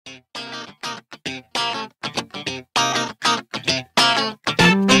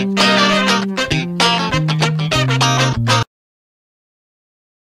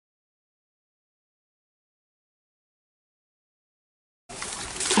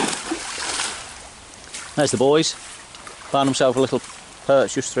There's the boys. Found themselves a little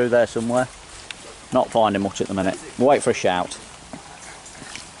perch just through there somewhere. Not finding much at the minute. We'll wait for a shout.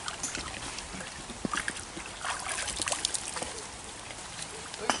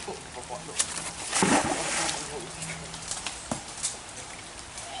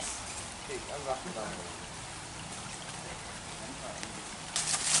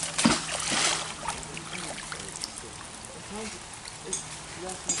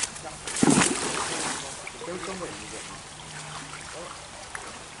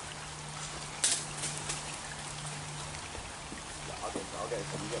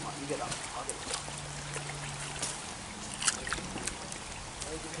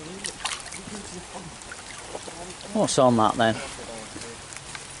 What's on that then?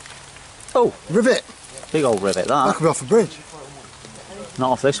 Oh, rivet. Big old rivet that. That could be off a bridge.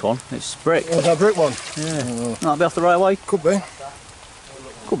 Not off this one, it's brick. Oh, that brick one? Yeah. That'll be off the railway? Could be.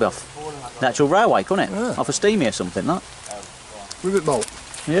 Could be off the actual railway, couldn't it? Yeah. Off a steamy or something, that. Rivet bolt.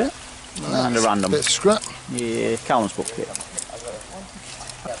 Yeah. And a random. Bit of scrap. Yeah, Callum's book kit.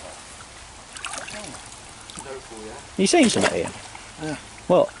 You seen something here? Yeah.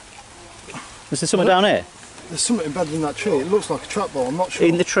 What? Is there something down here? There's something embedded in that tree. It looks like a trap ball, I'm not sure.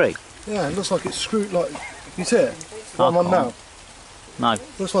 In the tree? Yeah, it looks like it's screwed like... You see it? What I'm on now? No.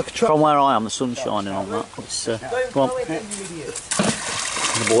 Looks like a trap. From where I am, the sun's shining on that. It's, go on.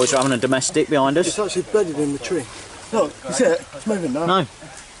 The boys are having a domestic behind us. It's actually bedded in the tree. Look, you see it? It's moving now. No.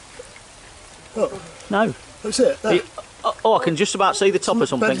 Look. No. You see it? There. Oh, I can just about see the top of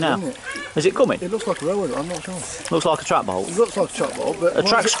something now. Is it coming? It looks like a railway, I'm not sure. Looks like a trap bolt. It looks like a trap bolt, but... A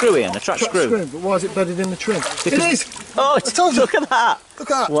track screw in, a track screw. But why is it bedded in the tree? Because, it is! Oh, look at that!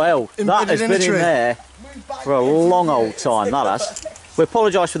 Look at that! Well, that has been in there for a long old time, that has. We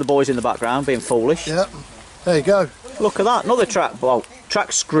apologise for the boys in the background being foolish. Yeah. There you go. Look at that, another track bolt.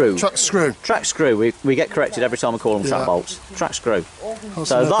 Track screw. Track screw. Track screw. We get corrected every time we call them track bolts. Track screw.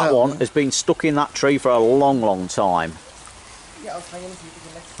 So that one has been stuck in that tree for a long, long time.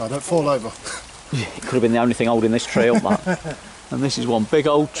 No, don't fall over. It could have been the only thing holding this tree up, that. And this is one big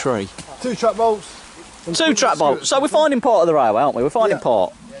old tree. 2 trap bolts. 2 trap bolts. So we're finding part of the railway, aren't we? We're finding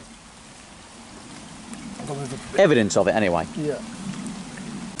part. Evidence of it, anyway. Yeah.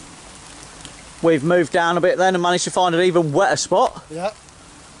 We've moved down a bit then and managed to find an even wetter spot. Yeah.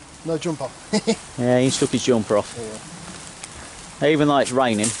 No jumper. Yeah, he stuck his jumper off. Yeah. Even though it's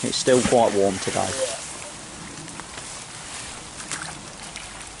raining, it's still quite warm today. Yeah.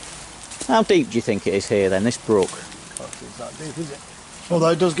 How deep do you think it is here then, this brook? It's that deep, is it? Although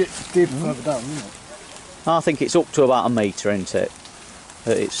it does get deep further down, doesn't it? I think it's up to about 1 metre, isn't it?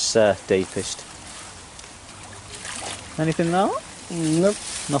 At its deepest. Anything there? Nope.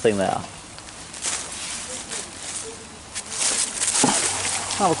 Nothing there.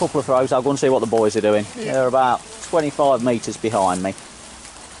 Have a couple of throws, I'll go and see what the boys are doing. Yeah. They're about 25 metres behind me.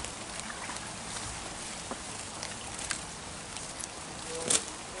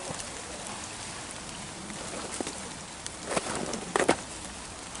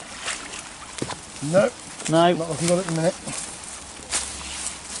 Nope. No. Not looking good at the minute.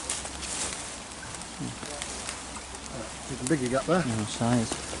 There's a bigger gap there. So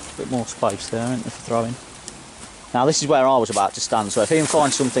there's a bit more space there, isn't there, for throwing. Now this is where I was about to stand, so if Ian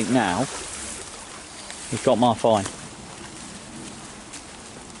finds something now, he's got my fine.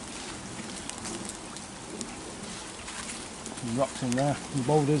 Some rocks in there, some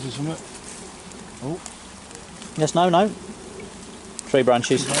boulders or something. Oh. Yes, no. Tree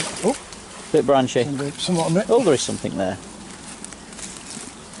branches. Oh. Bit branchy. Somewhat on it. Oh, there is something there. I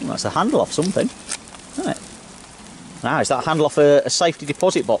think that's a handle off something, isn't it? Now, is that handle off a safety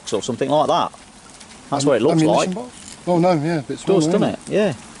deposit box or something like that? That's what it looks like. Box? Oh no, yeah, a bit smaller. Doesn't it?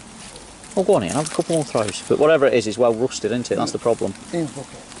 Yeah. Oh, go on Ian, have a couple more throws. But whatever it is well rusted, isn't it? That's the problem. Ian's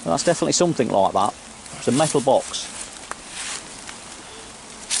bucket. Well, that's definitely something like that. It's a metal box.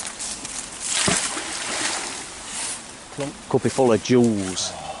 Plunk. Could be full of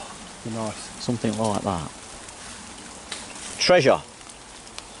jewels. Nice. Something like that. Treasure.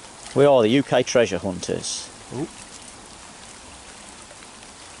 We are the UK treasure hunters. Ooh.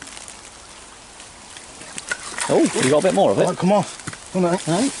 Oh, you got a bit more of it? Right, come off. Oh, no. No?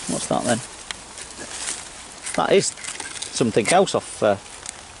 What's that then? That is something else off.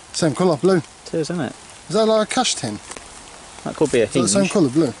 Same colour, blue. It is, isn't it? Is that like a cash tin? That could be a hinge. Is that the same colour,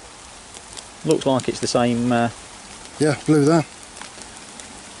 blue? Looks like it's the same. Yeah, blue there.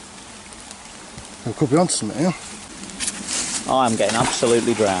 It could be onto something here. I am getting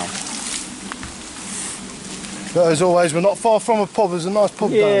absolutely drowned. But as always, we're not far from a pub. There's a nice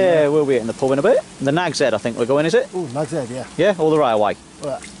pub down there. Yeah, we'll be hitting the pub in a bit. The Nag's Head, I think we're going, is it? Oh, Nag's Head, yeah. Yeah, or the railway.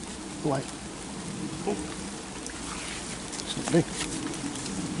 Right. Wait. It's not big.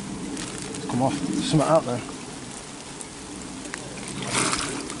 It's come off. There's something out there.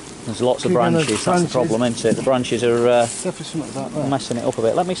 There's lots of branches, that's the problem, isn't it? The branches are Definitely something out there. messing it up a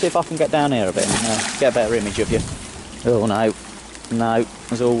bit. Let me see if I can get down here a bit and get a better image of you. Oh no, no,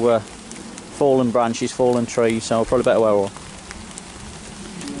 there's all fallen branches, fallen trees, so I'll probably better wear one.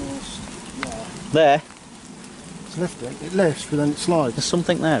 There, It's lifting. It lifts, but then it slides. there's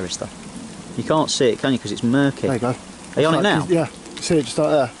something there, is there? You can't see it, can you, because it's murky. There you go. Are you on it now? Yeah. You see it just out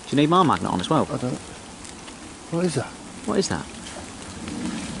there? Do you need my magnet on as well? I don't. What is that? What is that?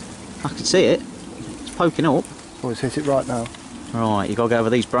 I can see it. It's poking up. Oh, it's hit it right now. Right, you've got to go over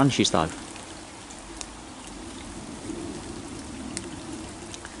these branches though.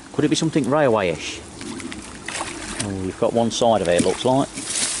 Could it be something railway-ish? Oh, you've got one side of it, it looks like.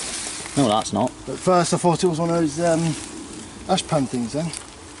 No, that's not. At first I thought it was one of those ash pan things then.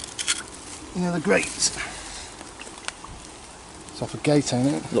 You know, the grates. It's off a gate, ain't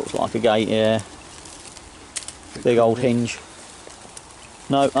it? Looks like a gate, yeah. Big old hinge.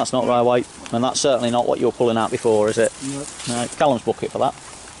 No, that's not railway. And that's certainly not what you were pulling out before, is it? Nope. No, Callum's bucket for that.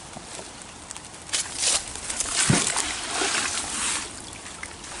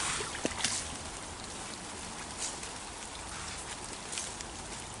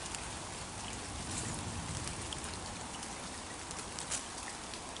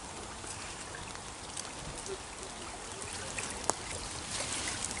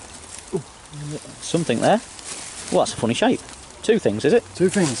 Something there. Well, that's a funny shape. Two things, is it? Two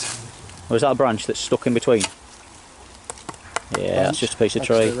things. Or is that a branch that's stuck in between? Yeah, that's just a piece of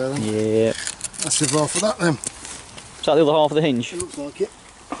tree. Yeah. That's the half of that then. Is that the other half of the hinge? It looks like it.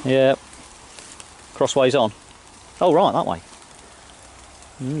 Yeah. Crossways on. Oh, right, that way.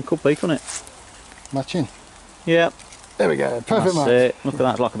 Could be, couldn't it? Matching. Yeah. There we go. Perfect match. It. Look at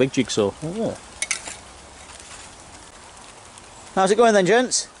that, it's like a big jigsaw. Oh, yeah. How's it going then,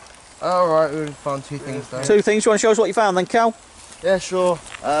 gents? Alright, we found two things though. Two things. You want to show us what you found then, Cal? Yeah, sure.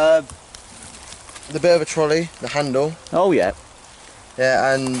 The bit of a trolley, the handle. Oh, yeah.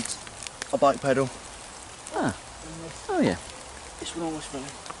 Yeah, and a bike pedal. Ah. Oh, yeah. This one almost fell.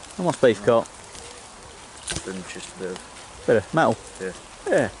 And what's beef got? Then just a Bit of metal. Yeah.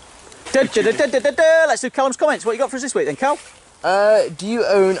 Yeah. Let's do Callum's comments. What you got for us this week then, Cal? do you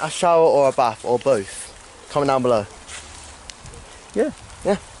own a shower or a bath or both? Comment down below. Yeah.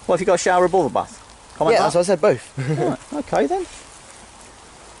 Yeah. What if you got a shower above a bath? Comment Yeah, that. that's what I said, both. Right, okay then.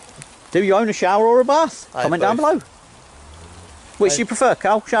 Do you own a shower or a bath? I Comment have down below. Which do you prefer,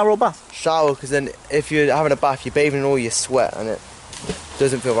 Cal? Shower or bath? Shower, because then if you're having a bath, you're bathing in all your sweat and it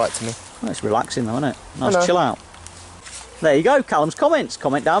doesn't feel right to me. Well, it's relaxing though, isn't it? I Nice know. chill out. There you go, Callum's comments.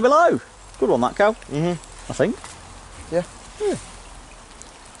 Comment down below. Good one, that, Cal. I think. Yeah.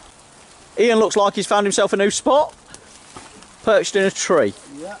 Ian looks like he's found himself a new spot. Perched in a tree.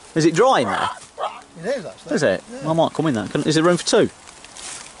 Yeah. Is it dry in there? It is actually. Is it? Yeah. I might come in there. Is there room for two?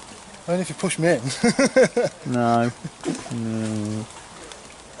 Only if you push me in. No.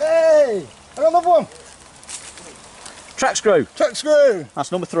 Hey! I got another one! Track screw. Track screw!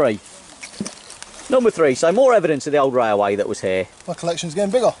 That's number 3. Number 3. So more evidence of the old railway that was here. My collection's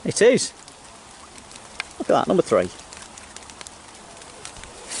getting bigger. It is. Look at that, number 3.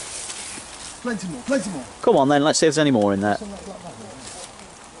 Plenty more, plenty more. Come on then, let's see if there's any more in there. Something like that.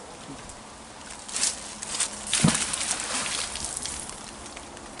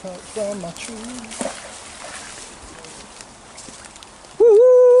 Cut down my tree.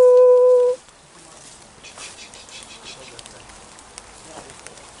 Woo!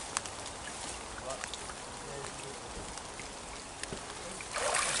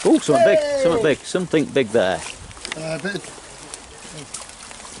 Oh, something big, something big, something big there. Bit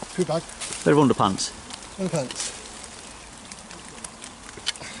of poo bag, Bit of underpants. underpants.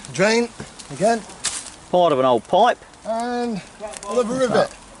 Drain, again, Part of an old pipe. and another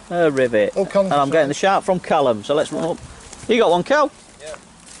rivet. A rivet. Oh, Callum's And I'm got getting the shout from Callum, so let's run up. You got one, Cal? Yeah.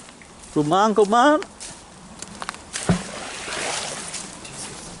 Good man, good man.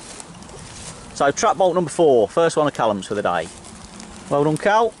 So trap bolt number 4, first one of Callum's for the day. Well done,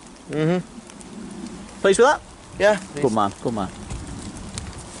 Cal. Pleased with that? Yeah. Good man, good man.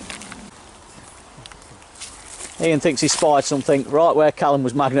 Ian thinks he spied something right where Callum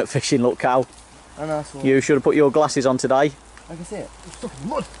was magnet fishing. Look, Cal, I know, that's all. you should have put your glasses on today. I can see it. It's stuck in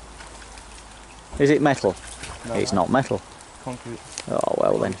mud. Is it metal? No, It's not metal. concrete. Oh,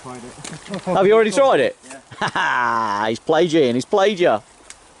 well then. Tried it. Have you already tried it? Yeah. Ha ha! He's played you, Ian, he's played you. I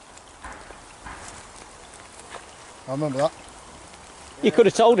remember that. You could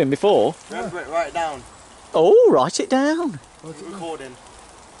have told him before. Remember it, write it down. Oh, write it down. Recording.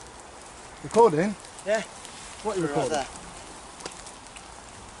 Recording. Yeah. What are you recording? Right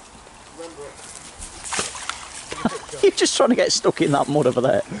You're just trying to get stuck in that mud over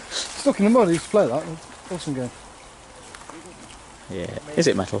there. Stuck in the mud, I used to play that. Awesome game. Yeah. Is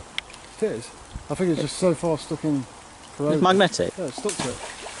it metal? It is. I think it's just so far stuck in corrosion. It's magnetic? Yeah, it's stuck to it.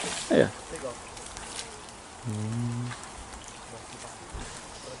 Yeah.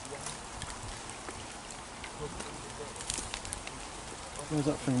 Where's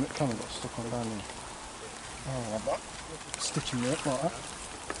that thing that camera got stuck on down there? Oh, like that. Stitching it like that.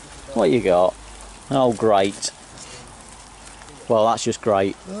 What you got? Oh, great. Well, that's just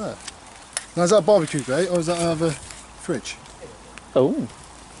great. There. Now, is that a barbecue grate or is that out of a fridge? Oh.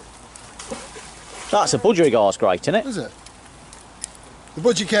 That's a budgerigars grate, isn't it? Is it? The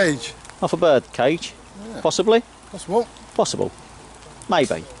budgie cage. Off a bird cage? Yeah. Possibly? Possible. Possible.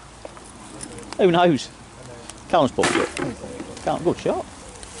 Maybe. Who knows? Callum's booked it. Callum, good shot.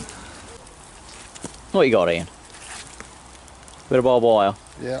 What you got, Ian? Bit of barbed wire.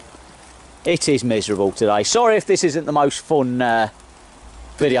 Yeah. It is miserable today. Sorry if this isn't the most fun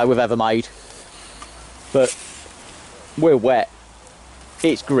video we've ever made, but we're wet.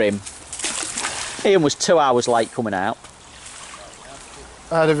 It's grim. Ian was 2 hours late coming out.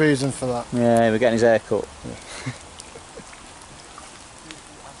 I had a reason for that. Yeah, we're getting his hair cut.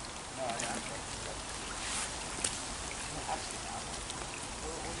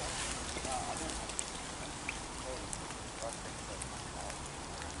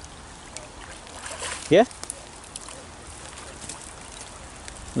 Yeah?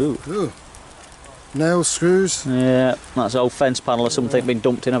 Ooh. Ooh. Nails, screws. Yeah, that's an old fence panel or something been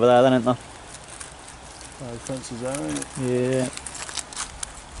dumped in over there then, isn't there? Oh, fences there, isn't it? Yeah.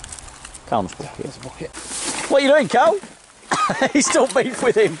 Calm's bucket. There's a bucket. What are you doing, Cal? He's still beef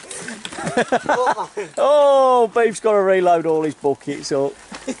with him. Oh, Beef's got to reload all his buckets up.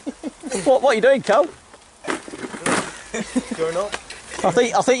 What are you doing, Cal? Going up. I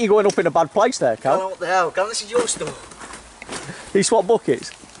think you're going up in a bad place there, Cal. What the hell? Cal, this is your stuff. He swapped buckets.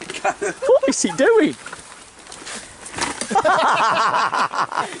 What is he doing?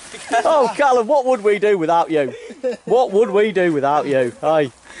 Oh, Callum, what would we do without you? What would we do without you?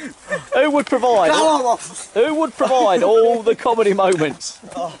 Hey, who would provide? Who would provide all the comedy moments?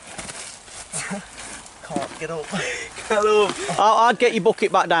 Oh. Can't get up. Callum. I'd get your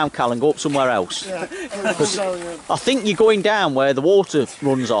bucket back down, Cal, and go up somewhere else. Yeah. I think you're going down where the water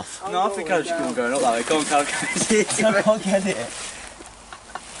runs off. No, I think I just going up that way. Go on, Cal. I can't get it.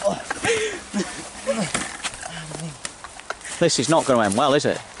 This is not going to end well, is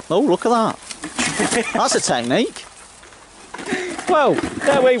it? Oh, look at that. That's a technique. Well,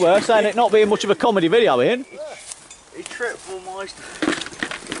 there we were, saying it not being much of a comedy video, Ian. He tripped for my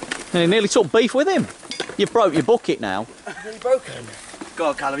stuff. And he nearly took Beef with him. You've broke your bucket now. Is it broken? Go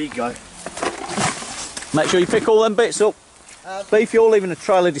on, Callum, you go. Make sure you pick all them bits up. Beef, you're leaving a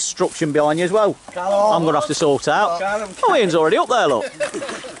trail of destruction behind you as well. Callum. I'm going to have to sort out. Callum. Oh, Ian's already up there, look.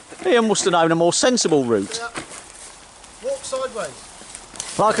 Ian must have known a more sensible route. Yeah. Walk sideways.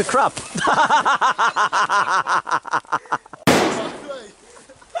 Like a crab.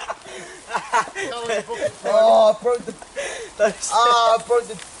 Oh, I broke the... I broke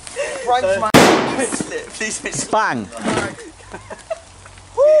the... Please. Bang.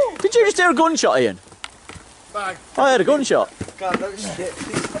 Did you just hear a gunshot, Ian? Bag. I heard a gunshot. God, don't shit.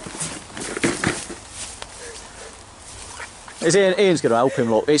 Ian's going to help him,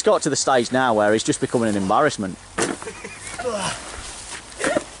 look. It's got to the stage now where he's just becoming an embarrassment.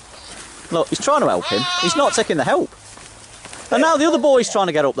 Look, he's trying to help him. He's not taking the help. And now the other boy's trying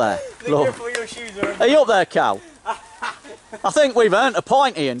to get up there. Look. Are you up there, Cal? I think we've earned a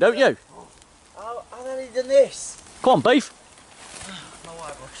pint, Ian, don't you? How have you done this? Come on, Beef. My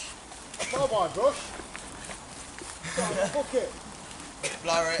wire brush. My wire brush. Bucket.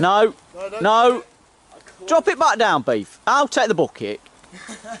 Blow it. No. No. Drop it back down, Beef. I'll take the bucket.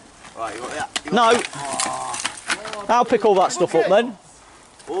 Right, you want that? No. I'll pick all that stuff up then.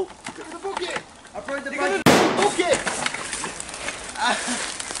 Oh. The bucket. I broke the bank. Bucket. I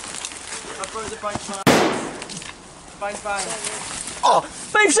broke the bank. Bang, bang. Oh,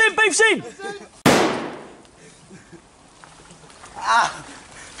 Beef's in, Beef's in.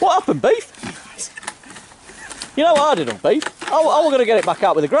 What happened, Beef? You know what I did on Beef? I was going to get it back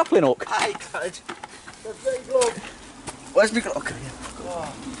out with a grappling hook. Hey, God. Where's my glove?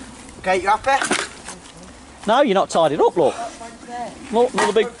 Okay, you happy? No, you're not tied it up, look. Look,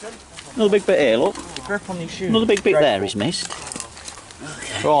 another big bit here, look. The grip on these shoes. Another big bit there is missed.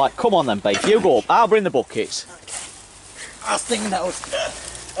 Okay. Right, come on then, Beef. You go up. I'll bring the buckets. I was thinking that was...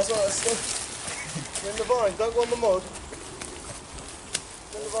 That's what I was thinking. In the vine, don't go on the mud.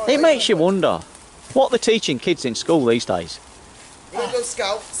 It makes you wonder. What are they teaching kids in school these days? We don't go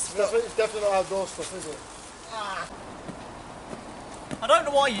scouts. It's definitely not outdoor stuff, is it? I don't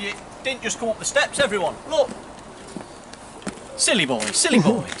know why you didn't just come up the steps, everyone. Look. Silly boys, silly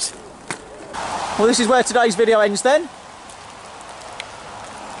boys. Well, this is where today's video ends then.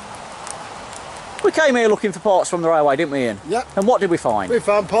 We came here looking for parts from the railway, didn't we, Ian? Yep. And what did we find? We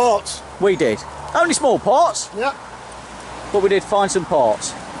found parts. We did. Only small parts, Yep. but we did find some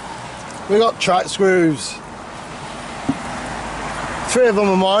parts. We got track screws. 3 of them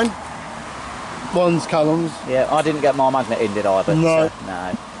are mine. One's Callum's. Yeah, I didn't get my magnet in, did I? But, No.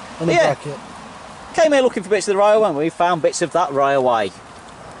 No. And a Yeah. bracket. Came here looking for bits of the railway and we found bits of that railway.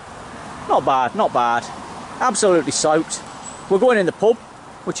 Not bad, not bad. Absolutely soaked. We're going in the pub,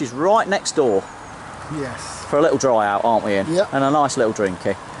 which is right next door, Yes. for a little dry out, aren't we, Ian? Yep. And a nice little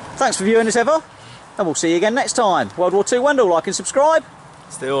drinky. Thanks for viewing as ever, and we'll see you again next time. WW2 Wendal, like and subscribe.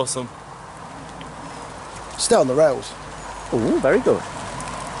 Stay awesome. Stay on the rails. Oh, very good.